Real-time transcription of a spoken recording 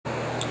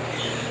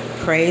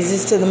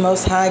Praises to the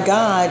Most High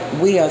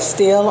God. We are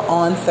still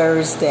on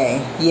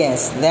Thursday.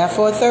 Yes,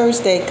 therefore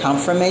Thursday,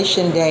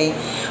 Confirmation Day,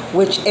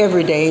 which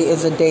every day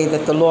is a day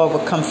that the Lord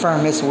will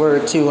confirm His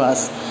word to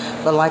us.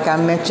 But like I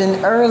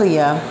mentioned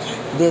earlier,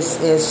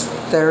 this is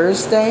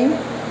Thursday,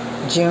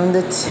 June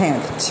the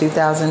 10th,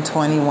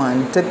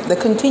 2021. The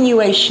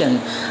continuation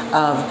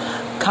of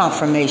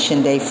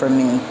Confirmation Day for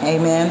me.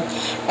 Amen.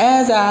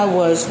 As I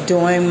was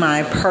doing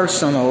my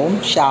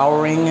personal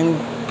showering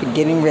and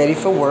getting ready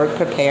for work,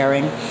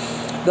 preparing,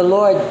 the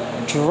Lord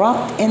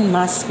dropped in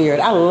my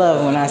spirit. I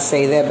love when I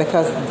say that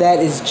because that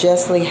is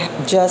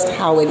just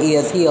how it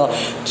is. He'll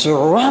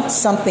drop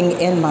something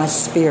in my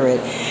spirit.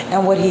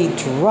 And what He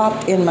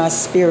dropped in my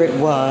spirit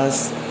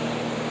was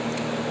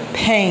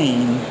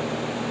pain.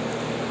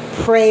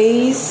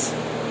 Praise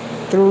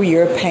through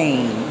your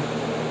pain.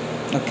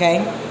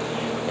 Okay?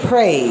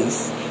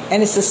 Praise.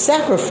 And it's a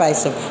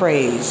sacrifice of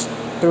praise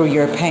through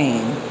your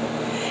pain.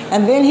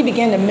 And then He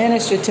began to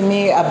minister to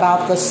me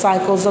about the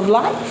cycles of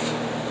life.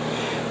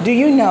 Do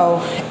you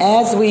know,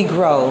 as we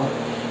grow,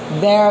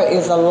 there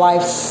is a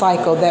life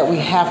cycle that we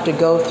have to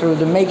go through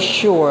to make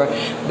sure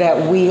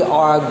that we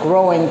are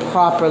growing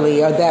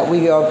properly, or that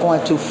we are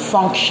going to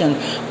function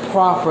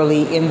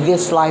properly in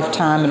this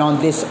lifetime and on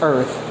this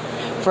earth.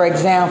 For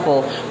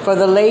example, for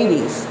the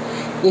ladies,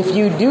 if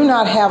you do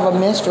not have a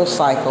menstrual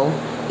cycle,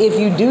 if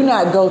you do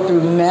not go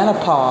through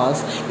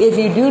menopause, if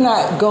you do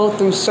not go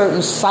through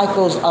certain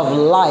cycles of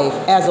life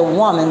as a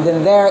woman,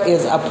 then there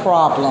is a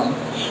problem.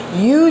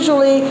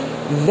 Usually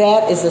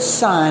that is a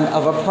sign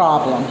of a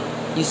problem.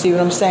 You see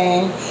what I'm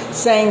saying?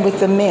 Same with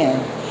the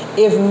men.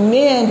 If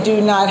men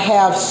do not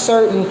have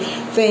certain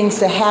things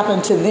to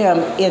happen to them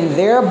in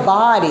their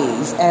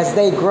bodies as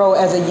they grow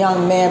as a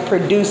young man,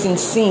 producing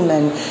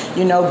semen,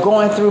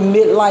 going through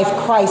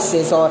midlife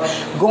crisis or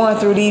going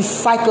through these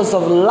cycles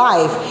of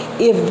life,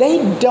 if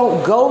they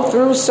don't go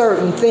through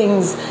certain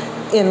things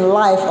in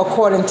life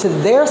according to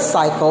their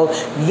cycle,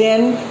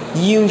 then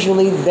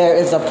usually there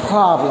is a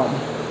problem.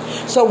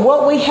 So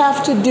what we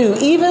have to do,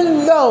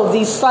 even though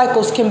these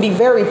cycles can be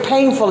very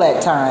painful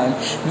at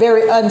times,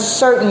 very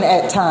uncertain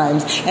at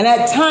times, and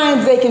at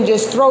times they can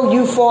just throw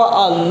you for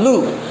a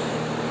loop,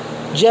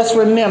 just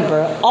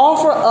remember,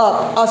 offer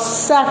up a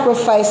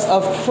sacrifice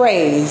of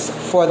praise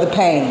for the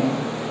pain.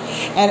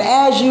 And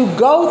as you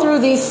go through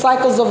these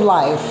cycles of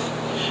life,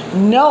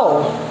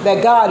 know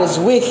that God is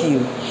with you.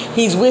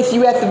 He's with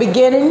you at the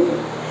beginning,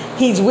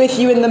 He's with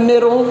you in the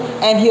middle,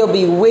 and He'll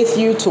be with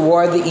you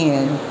toward the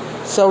end.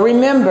 So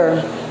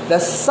remember, the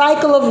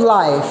cycle of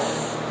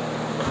life,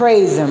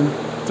 praise Him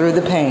through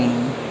the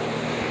pain.